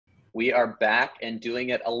We are back and doing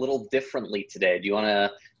it a little differently today. Do you want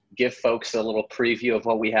to give folks a little preview of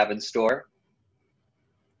what we have in store?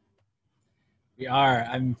 We are.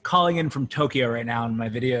 I'm calling in from Tokyo right now, and my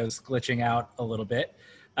video is glitching out a little bit.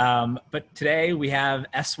 But today we have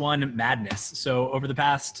S-1 madness. So over the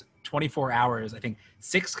past 24 hours, I think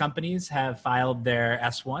 6 companies have filed their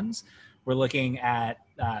S-1s. We're looking at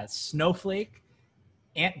Snowflake,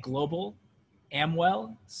 Ant Global,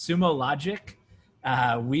 Amwell, Sumo Logic.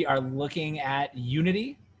 We are looking at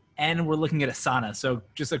Unity, and we're looking at Asana. So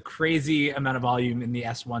just a crazy amount of volume in the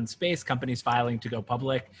S1 space, companies filing to go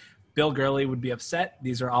public. Bill Gurley would be upset.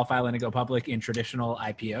 These are all filing to go public in traditional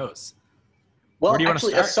IPOs. Well,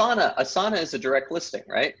 actually, Asana is a direct listing,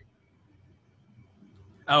 right?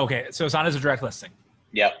 Oh, okay. So Asana is a direct listing.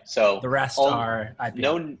 Yep. So the rest are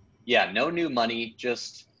IPO. No new money,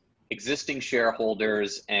 just existing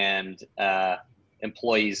shareholders and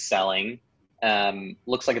employees selling.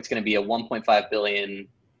 Looks like it's going to be a 1.5 billion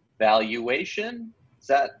valuation. Is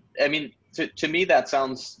that? I mean, to me, that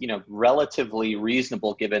sounds relatively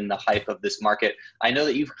reasonable given the hype of this market. I know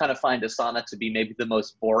that you kind of find Asana to be maybe the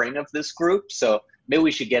most boring of this group, so maybe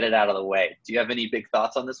we should get it out of the way. Do you have any big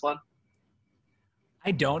thoughts on this one?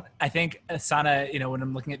 I don't. I think Asana, when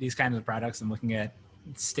I'm looking at these kinds of products, I'm looking at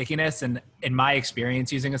stickiness. And in my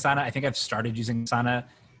experience using Asana, I think I've started using Asana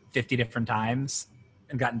 50 different times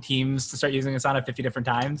and gotten teams to start using Asana 50 different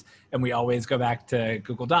times. And we always go back to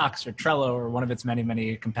Google Docs or Trello or one of its many,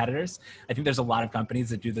 many competitors. I think there's a lot of companies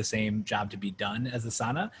that do the same job to be done as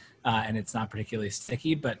Asana, and it's not particularly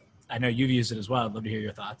sticky, but I know you've used it as well. I'd love to hear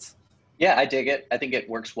your thoughts. Yeah, I dig it. I think it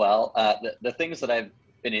works well. The things that I've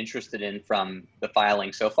been interested in from the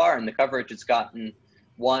filing so far and the coverage it's gotten,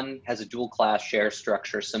 one has a dual class share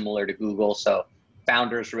structure similar to Google. So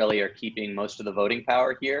founders really are keeping most of the voting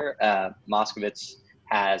power here. Moskowitz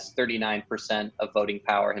has 39% of voting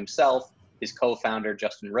power himself. His co-founder,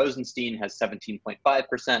 Justin Rosenstein, has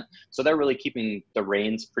 17.5%. So they're really keeping the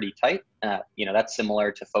reins pretty tight. That's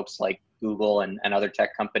similar to folks like Google and other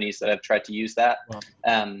tech companies that have tried to use that. Well,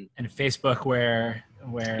 and Facebook where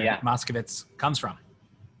Moskowitz comes from.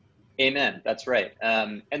 Amen. That's right.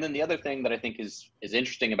 And then the other thing that I think is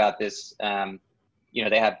interesting about this, they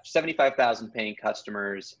have 75,000 paying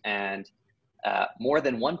customers and more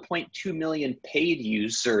than 1.2 million paid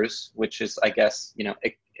users, which is, I guess,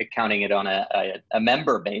 counting it on a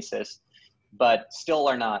member basis, but still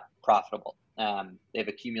are not profitable. They've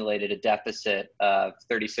accumulated a deficit of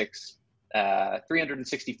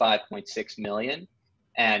 365.6 million.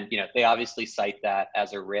 And, they obviously cite that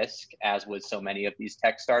as a risk, as with so many of these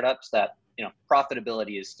tech startups, that,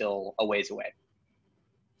 profitability is still a ways away.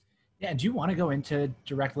 Yeah, do you want to go into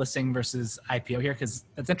direct listing versus IPO here? Because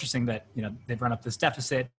that's interesting that, they've run up this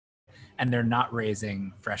deficit and they're not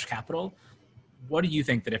raising fresh capital. What do you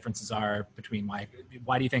think the differences are between why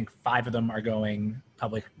do you think 5 of them are going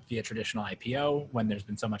public via traditional IPO when there's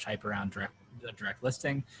been so much hype around direct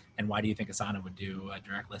listing? And why do you think Asana would do a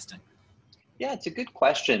direct listing? Yeah, it's a good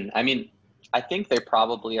question. I mean, I think they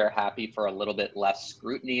probably are happy for a little bit less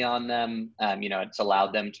scrutiny on them. It's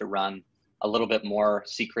allowed them to run a little bit more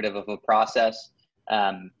secretive of a process.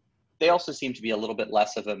 They also seem to be a little bit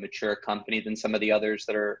less of a mature company than some of the others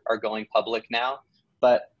that are going public now.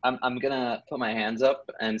 But I'm going to put my hands up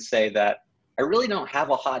and say that I really don't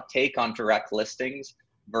have a hot take on direct listings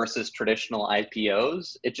versus traditional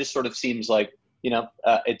IPOs. It just sort of seems like,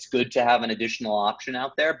 it's good to have an additional option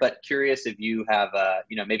out there, but curious if you have,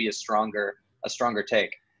 maybe a stronger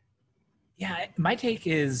take. Yeah, my take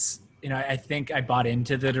is, I think I bought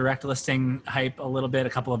into the direct listing hype a little bit. A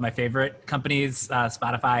couple of my favorite companies,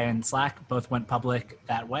 Spotify and Slack, both went public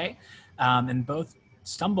that way, and both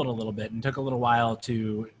stumbled a little bit and took a little while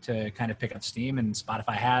to kind of pick up steam. And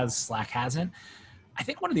Spotify has, Slack hasn't. I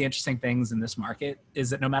think one of the interesting things in this market is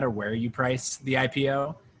that no matter where you price the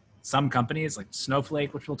IPO, some companies like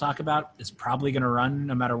Snowflake, which we'll talk about, is probably going to run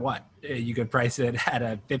no matter what. You could price it at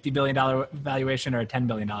a $50 billion valuation or a $10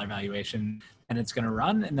 billion valuation, and it's going to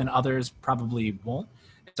run, and then others probably won't.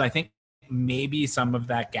 So I think maybe some of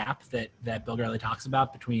that gap that Bill Gurley talks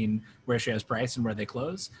about between where shares price and where they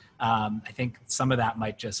close, I think some of that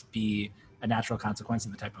might just be a natural consequence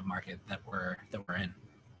of the type of market that we're in.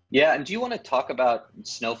 Yeah, and do you want to talk about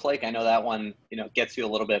Snowflake? I know that one, gets you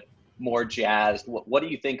a little bit more jazzed. What do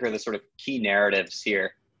you think are the sort of key narratives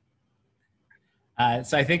here?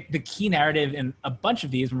 So I think the key narrative in a bunch of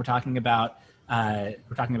these, when we're talking about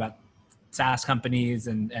SaaS companies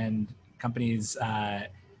and companies. Do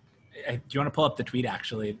you want to pull up the tweet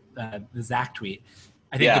actually, the Zach tweet?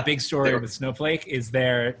 I think the big story with Snowflake is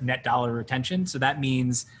their net dollar retention. So that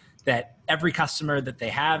means that every customer that they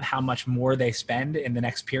have, how much more they spend in the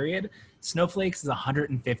next period. Snowflake's is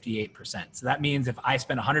 158%. So that means if I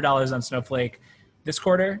spend $100 on Snowflake this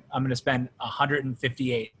quarter, I'm going to spend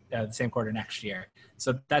 158 the same quarter next year.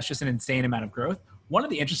 So that's just an insane amount of growth. One of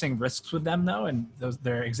the interesting risks with them, though, and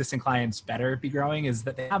their existing clients better be growing, is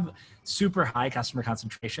that they have super high customer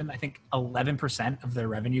concentration. I think 11% of their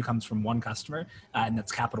revenue comes from one customer, and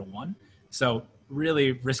that's Capital One. So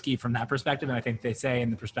really risky from that perspective. And I think they say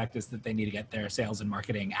in the prospectus that they need to get their sales and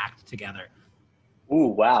marketing act together. Ooh,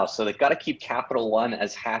 wow. So they've got to keep Capital One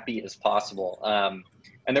as happy as possible.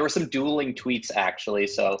 And there were some dueling tweets, actually.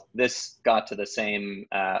 So this got to the same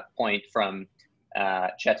point from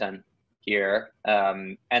Chetan here.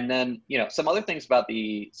 And then, some other things about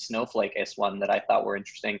the Snowflake S-1 that I thought were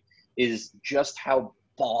interesting is just how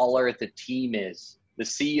baller the team is. The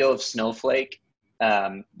CEO of Snowflake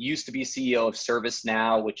used to be CEO of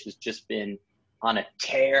ServiceNow, which has just been on a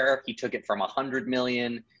tear. He took it from 100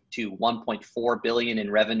 million to 1.4 billion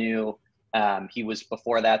in revenue. He was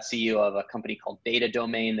before that CEO of a company called Data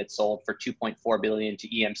Domain that sold for 2.4 billion to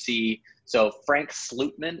EMC. So Frank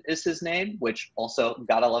Slootman is his name, which also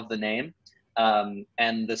gotta love the name.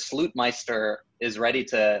 And the Slootmeister is ready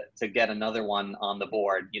to get another one on the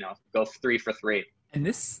board. Go 3 for 3. And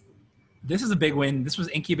this is a big win. This was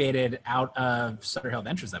incubated out of Sutter Hill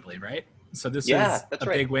Ventures, I believe, right? So this is a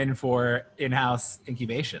big win for in-house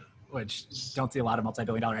incubation, which don't see a lot of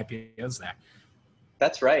multi-billion-dollar IPOs there.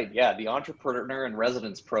 That's right. Yeah, the Entrepreneur in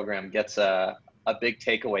Residence program gets a big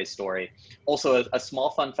takeaway story. Also, a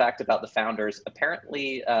small fun fact about the founders,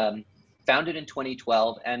 apparently founded in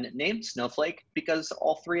 2012 and named Snowflake because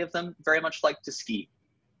all 3 of them very much like to ski.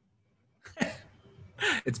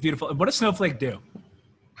 It's beautiful. What does Snowflake do?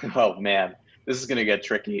 Oh, man, this is going to get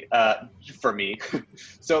tricky for me.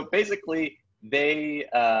 So basically, they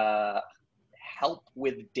help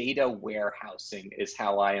with data warehousing is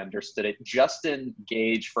how I understood it. Justin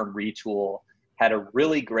Gage from Retool had a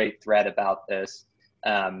really great thread about this.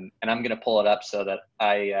 And I'm going to pull it up so that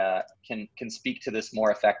I can speak to this more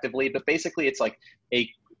effectively. But basically, it's like a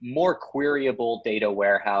more queryable data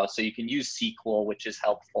warehouse. So you can use SQL, which is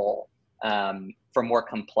helpful for more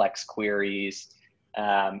complex queries.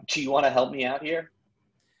 Do you want to help me out here?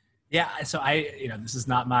 Yeah, so this is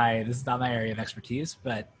not my area of expertise,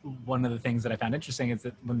 but one of the things that I found interesting is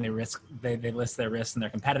that when they list their risks and their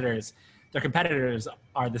competitors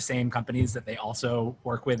are the same companies that they also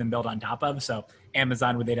work with and build on top of. So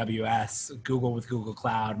Amazon with AWS, Google with Google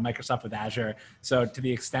Cloud, Microsoft with Azure. So to the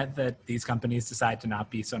extent that these companies decide to not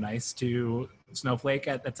be so nice to Snowflake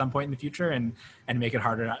at some point in the future and make it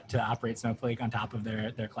harder to operate Snowflake on top of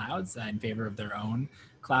their clouds in favor of their own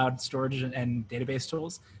cloud storage and database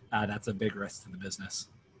tools, that's a big risk to the business.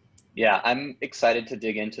 Yeah, I'm excited to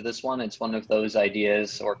dig into this one. It's one of those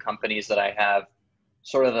ideas or companies that I have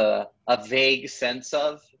sort of a vague sense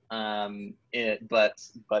of,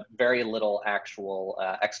 but very little actual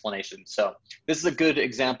explanation. So this is a good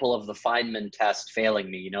example of the Feynman test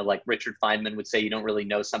failing me. Like Richard Feynman would say, you don't really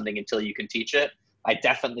know something until you can teach it. I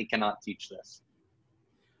definitely cannot teach this.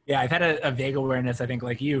 Yeah, I've had a vague awareness, I think,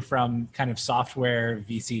 like you, from kind of software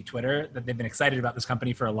VC Twitter, that they've been excited about this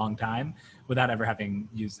company for a long time without ever having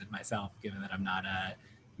used it myself, given that I'm not a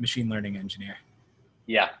machine learning engineer.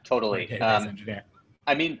 Yeah, totally. Database engineer.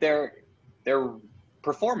 I mean, their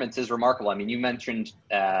performance is remarkable. I mean, you mentioned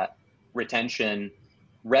retention.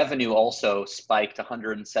 Revenue also spiked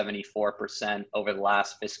 174% over the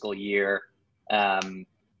last fiscal year.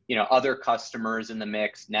 Other customers in the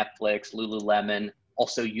mix: Netflix, Lululemon,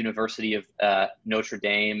 also University of Notre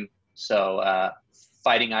Dame. So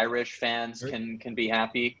Fighting Irish fans can be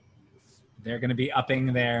happy. They're going to be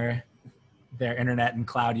upping their internet and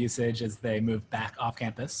cloud usage as they move back off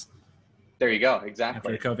campus. There you go.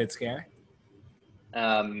 Exactly. After a COVID scare.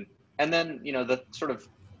 And then, the sort of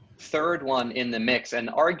third one in the mix, and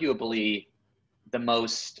arguably the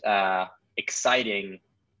most exciting,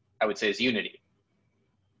 I would say, is Unity.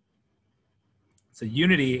 So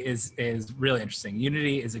Unity is really interesting.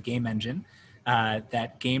 Unity is a game engine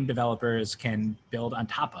that game developers can build on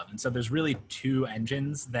top of. And so there's really 2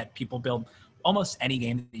 engines that people build almost any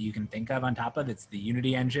game that you can think of on top of. It's the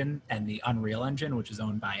Unity engine and the Unreal engine, which is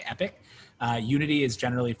owned by Epic. Unity is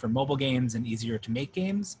generally for mobile games and easier to make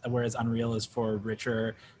games, whereas Unreal is for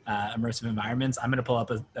richer, immersive environments. I'm going to pull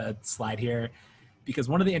up a slide here because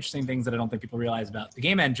one of the interesting things that I don't think people realize about the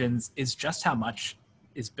game engines is just how much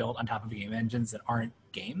is built on top of game engines that aren't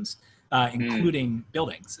games, including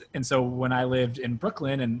buildings. And so when I lived in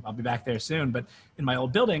Brooklyn, and I'll be back there soon, but in my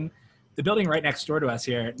old building, the building right next door to us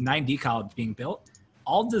here, 9D College being built,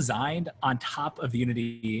 all designed on top of the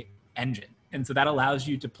Unity engine. And so that allows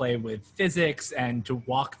you to play with physics and to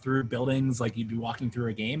walk through buildings like you'd be walking through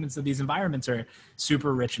a game. And so these environments are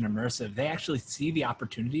super rich and immersive. They actually see the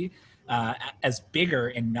opportunity as bigger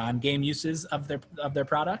in non-game uses of their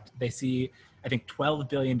product. They see, I think, $12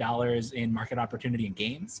 billion in market opportunity in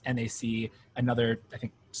games, and they see another, I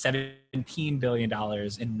think, $17 billion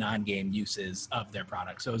in non-game uses of their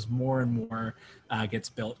product. So as more and more gets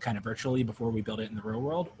built kind of virtually before we build it in the real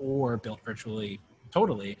world, or built virtually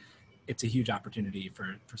totally, it's a huge opportunity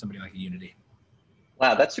for somebody like a Unity.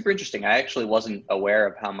 Wow, that's super interesting. I actually wasn't aware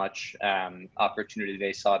of how much opportunity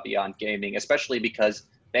they saw beyond gaming, especially because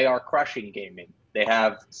they are crushing gaming. They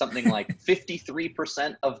have something like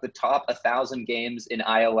 53% of the top 1,000 games in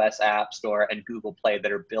iOS App Store and Google Play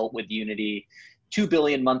that are built with Unity, 2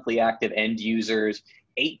 billion monthly active end users,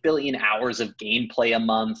 8 billion hours of gameplay a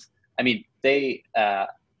month. I mean, they're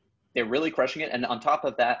really crushing it. And on top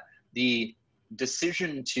of that, the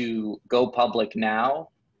decision to go public now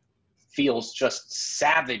feels just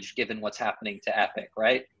savage given what's happening to Epic,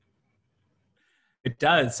 right? It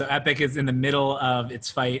does. So Epic is in the middle of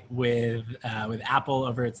its fight with Apple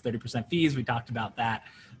over its 30% fees. We talked about that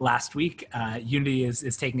last week. Unity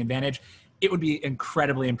is taking advantage. It would be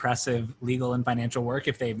incredibly impressive legal and financial work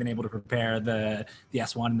if they've been able to prepare the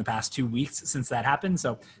S-1 in the past 2 weeks since that happened.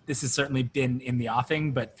 So this has certainly been in the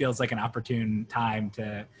offing, but feels like an opportune time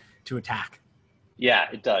to attack. Yeah,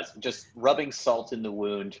 it does. Just rubbing salt in the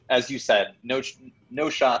wound. As you said, no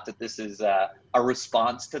shot that this is a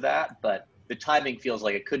response to that, but the timing feels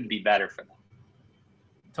like it couldn't be better for them.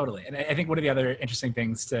 Totally. And I think one of the other interesting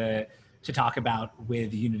things to talk about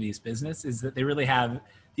with Unity's business is that they really have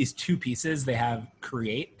these two pieces. They have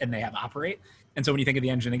create and they have operate. And so when you think of the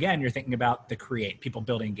engine again, you're thinking about the create, people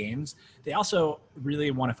building games. They also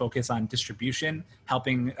really want to focus on distribution,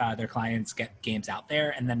 helping their clients get games out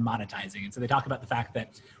there, and then monetizing. And so they talk about the fact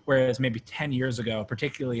that whereas maybe 10 years ago,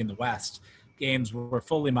 particularly in the West, games were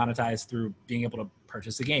fully monetized through being able to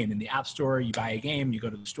purchase a game. In the App Store, you buy a game, you go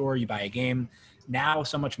to the store, you buy a game. Now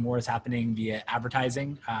so much more is happening via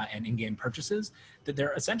advertising and in-game purchases that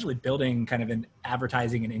they're essentially building kind of an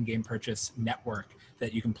advertising and in-game purchase network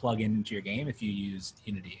that you can plug into your game if you use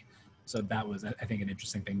Unity. So that was, I think, an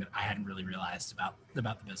interesting thing that I hadn't really realized about the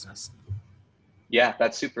business. Yeah,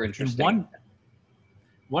 that's super interesting. And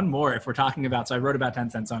one more, if we're talking about, so I wrote about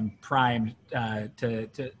Tencent, so I'm primed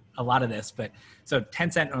to a lot of this, but so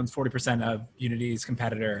Tencent owns 40% of Unity's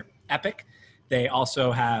competitor Epic. They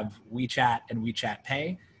also have WeChat and WeChat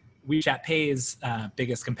Pay. WeChat Pay's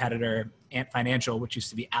biggest competitor, Ant Financial, which used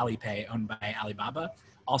to be Alipay, owned by Alibaba,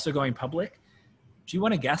 also going public. Do you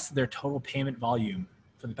want to guess their total payment volume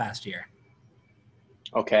for the past year?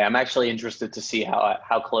 Okay, I'm actually interested to see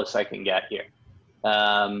how close I can get here.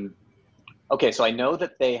 Okay, so I know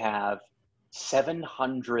that they have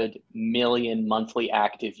 700 million monthly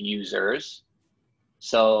active users.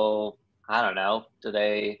 So I don't know. Do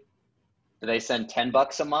they send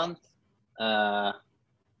 $10 a month?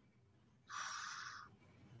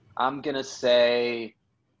 I'm gonna say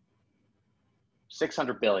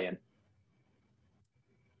 600 billion.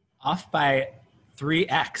 Off by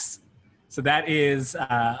 3x. So that is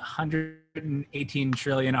 118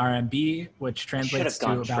 trillion RMB, which translates to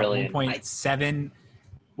about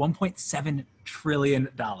 $1.7 trillion.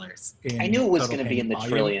 I knew it was going to be in the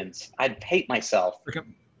trillions. I'd hate myself.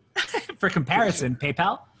 For comparison,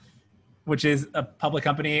 PayPal, which is a public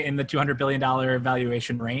company in the $200 billion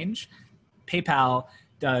valuation range, PayPal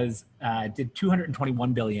did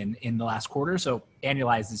 221 billion in the last quarter, so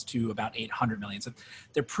annualizes to about 800 million. So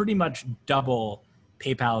they're pretty much double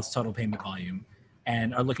PayPal's total payment volume,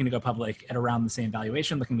 and are looking to go public at around the same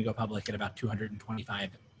valuation, looking to go public at about $225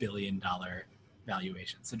 billion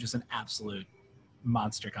valuation. So just an absolute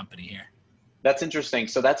monster company here. That's interesting.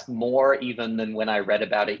 So that's more even than when I read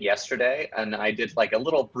about it yesterday. And I did like a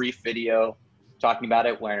little brief video talking about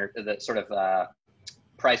it where the sort of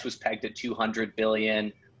price was pegged at 200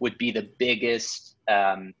 billion, would be the biggest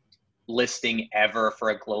listing ever for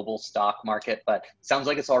a global stock market. But it sounds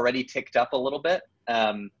like it's already ticked up a little bit.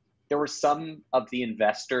 There were some of the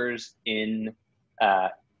investors in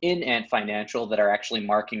Ant Financial that are actually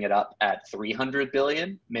marking it up at 300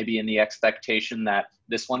 billion, maybe in the expectation that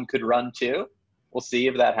this one could run too. We'll see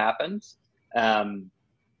if that happens.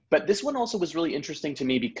 But this one also was really interesting to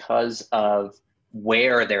me because of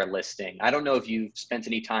where they're listing. I don't know if you've spent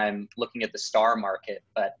any time looking at the star market,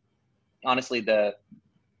 but honestly, the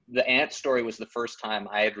Ant story was the first time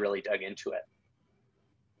I had really dug into it.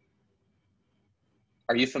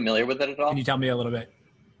 Are you familiar with it at all? Can you tell me a little bit?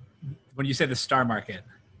 When you say the star market,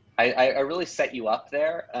 I really set you up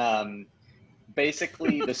there.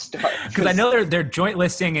 basically the start. Because I know they're joint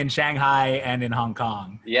listing in Shanghai and in Hong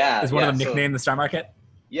Kong. Yeah, Is one yeah. of them So nicknamed the Star Market?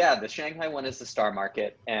 yeah, the Shanghai one is the Star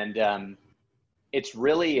Market, and it's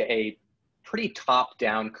really a pretty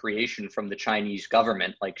top-down creation from the Chinese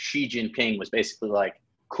government. Like Xi Jinping was basically like,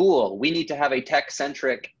 "Cool, we need to have a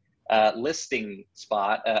tech-centric listing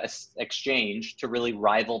spot, exchange to really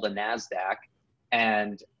rival the Nasdaq."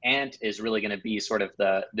 And Ant is really going to be sort of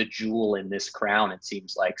the jewel in this crown, it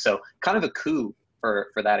seems like. So kind of a coup for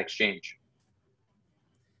that exchange.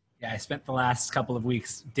 Yeah, I spent the last couple of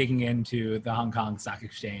weeks digging into the Hong Kong Stock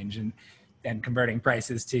Exchange and converting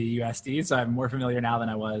prices to USD. So I'm more familiar now than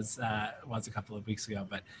I was a couple of weeks ago.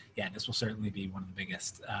 But yeah, this will certainly be one of the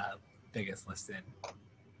biggest listed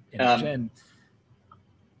in Asia. And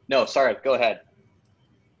no, sorry, go ahead.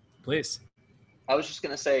 Please. I was just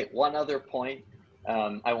going to say one other point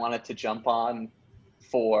I wanted to jump on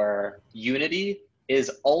for Unity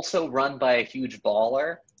is also run by a huge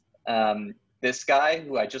baller. This guy,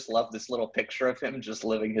 who I just love this little picture of him just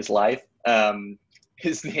living his life.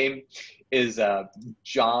 His name is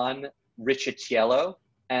John Riccitiello.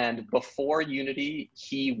 And before Unity,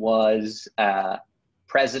 he was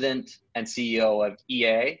president and CEO of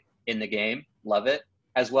EA in the game. Love it.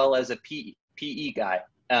 As well as a PE guy.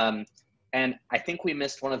 And I think we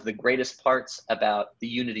missed one of the greatest parts about the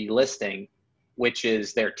Unity listing, which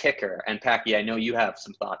is their ticker. And Packy, I know you have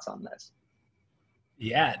some thoughts on this.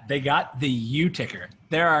 Yeah, they got the U ticker.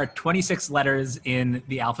 There are 26 letters in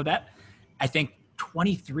the alphabet. I think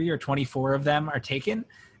 23 or 24 of them are taken.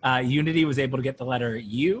 Unity was able to get the letter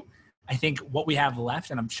U. I think what we have left,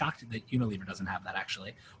 and I'm shocked that Unilever doesn't have that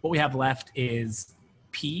actually, what we have left is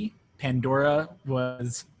P. Pandora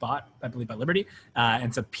was bought, I believe, by Liberty.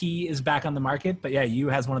 And so P is back on the market. But yeah, U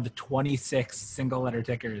has one of the 26 single letter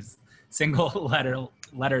tickers in the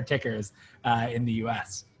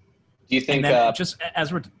US. Do you think? And then just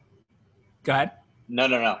as we're, go ahead.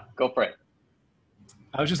 No. Go for it.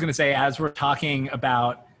 I was just going to say, as we're talking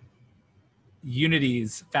about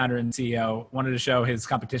Unity's founder and CEO, wanted to show his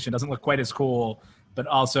competition. Doesn't look quite as cool, but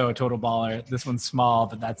also a total baller. This one's small,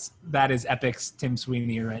 but that is Epic's Tim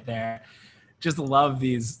Sweeney right there. Just love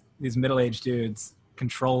these middle-aged dudes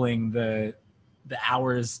controlling the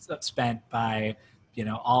hours spent by,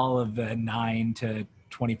 all of the 9 to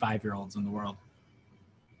 25-year-olds in the world.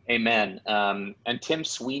 Amen. And Tim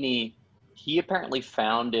Sweeney, he apparently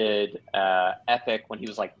founded Epic when he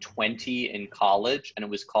was like 20 in college, and it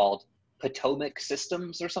was called Potomac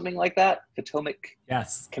Systems or something like that. Potomac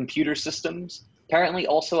Computer Systems. Apparently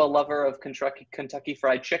also a lover of Kentucky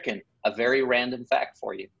Fried Chicken. A very random fact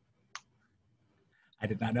for you. I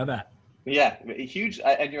did not know that. Yeah, huge.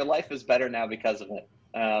 And your life is better now because of it.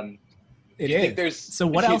 It is. So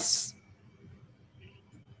what else?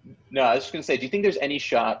 No, I was just going to say, do you think there's any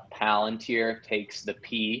shot Palantir takes the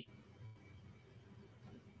P?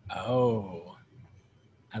 Oh,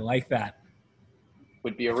 I like that.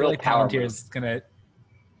 Would be a real power move. Palantir's going to...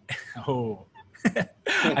 Oh.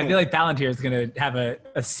 I feel like Palantir is going to have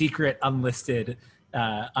a secret unlisted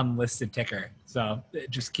ticker. So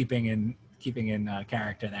just keeping in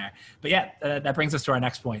character there. But yeah, that brings us to our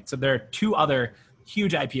next point. So there are two other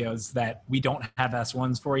huge IPOs that we don't have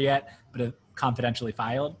S1s for yet, but have confidentially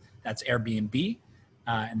filed. That's Airbnb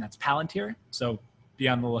and that's Palantir. So be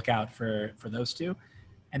on the lookout for those two.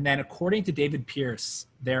 And then according to David Pierce,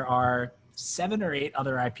 there are 7 or 8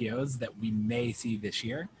 other IPOs that we may see this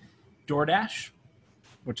year. DoorDash,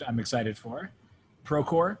 which I'm excited for,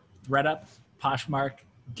 Procore, ThreadUp, Poshmark,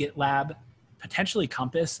 GitLab, potentially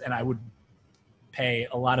Compass, and I would pay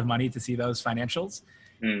a lot of money to see those financials.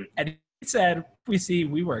 And he said, we see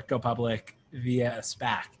WeWork go public via a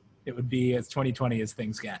SPAC. It would be as 2020 as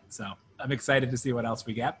things get. So I'm excited to see what else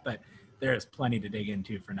we get, but there is plenty to dig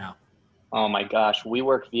into for now. Oh my gosh,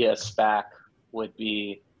 WeWork via SPAC would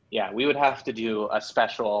be, we would have to do a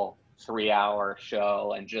special 3-hour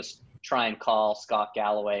show and just try and call Scott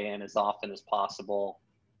Galloway in as often as possible.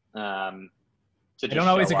 I don't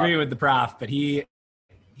always agree with the prof, but he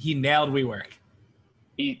nailed WeWork.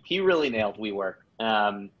 He really nailed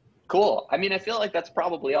WeWork. Cool. I mean, I feel like that's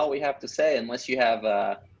probably all we have to say, unless you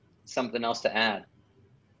have something else to add.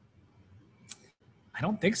 I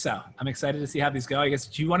don't think so. I'm excited to see how these go. I guess,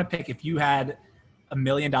 do you want to pick, if you had $1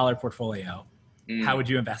 million portfolio, how would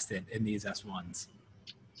you invest it in these S1s?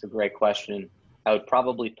 It's a great question. I would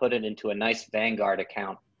probably put it into a nice Vanguard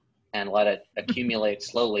account and let it accumulate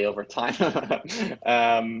slowly over time.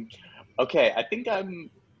 Okay, I think I'm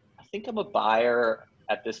a buyer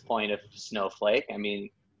at this point of Snowflake. I mean,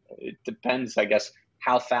 it depends, I guess,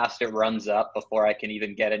 how fast it runs up before I can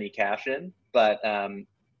even get any cash in. But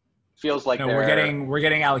feels like we're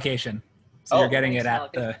getting allocation. So you're Oh, getting thanks, it at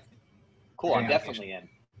Malik. the Cool. I'm getting application. definitely in.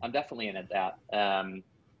 I'm definitely in at that.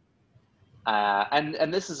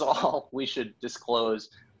 And this is all we should disclose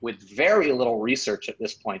with very little research at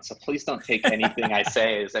this point. So please don't take anything I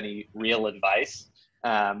say as any real advice.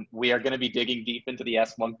 We are going to be digging deep into the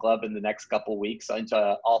S-1 Club in the next couple weeks,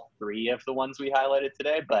 into all three of the ones we highlighted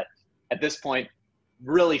today. But at this point,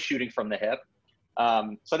 really shooting from the hip.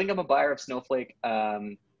 So I think I'm a buyer of Snowflake.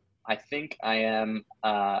 I think I am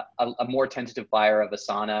a more tentative buyer of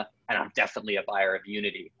Asana, and I'm definitely a buyer of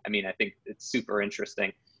Unity. I mean, I think it's super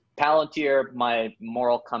interesting. Palantir, my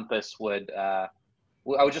moral compass would, I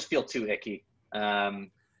would just feel too icky. Who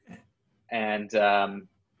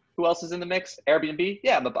else is in the mix? Airbnb?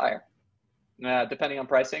 Yeah, I'm a buyer. Depending on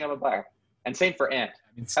pricing, I'm a buyer. And same for Ant.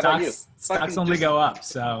 I mean, How about you? stocks only go up,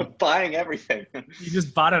 so buying everything. You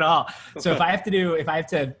just bought it all. So if I have to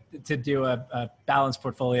do a balanced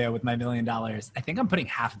portfolio with my $1 million, I think I'm putting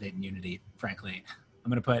half of it in Unity. Frankly, I'm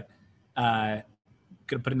gonna put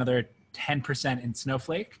another 10% in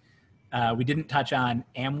Snowflake. We didn't touch on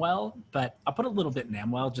Amwell, but I'll put a little bit in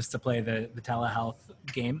Amwell just to play the telehealth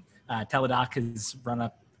game. Teladoc has run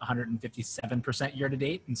up 157% year to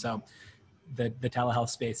date, and so the telehealth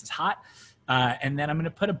space is hot. And then I'm going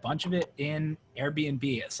to put a bunch of it in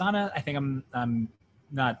Airbnb. Asana, I think I'm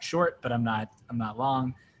not short, but I'm not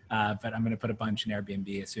long. But I'm going to put a bunch in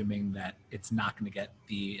Airbnb, assuming that it's not going to get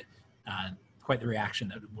the quite the reaction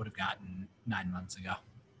that it would have gotten 9 months ago.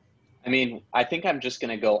 I mean, I think I'm just going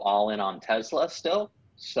to go all in on Tesla still.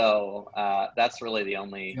 So that's really the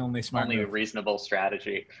only reasonable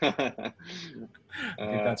strategy. I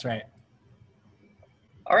think that's right.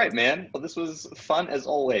 All right, man. Well, this was fun as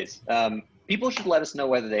always. People should let us know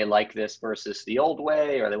whether they like this versus the old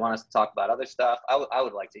way, or they want us to talk about other stuff. I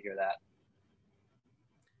would like to hear that.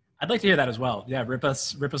 I'd like to hear that as well. Yeah, rip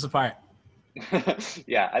us apart.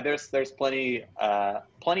 Yeah, there's plenty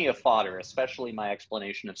of fodder, especially my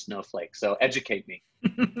explanation of Snowflake. So educate me.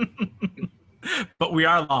 But we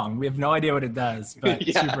are long. We have no idea what it does, but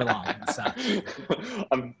yeah. Super long. So.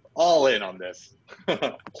 I'm all in on this.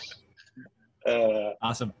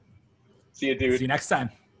 Awesome. See you, dude. See you next time.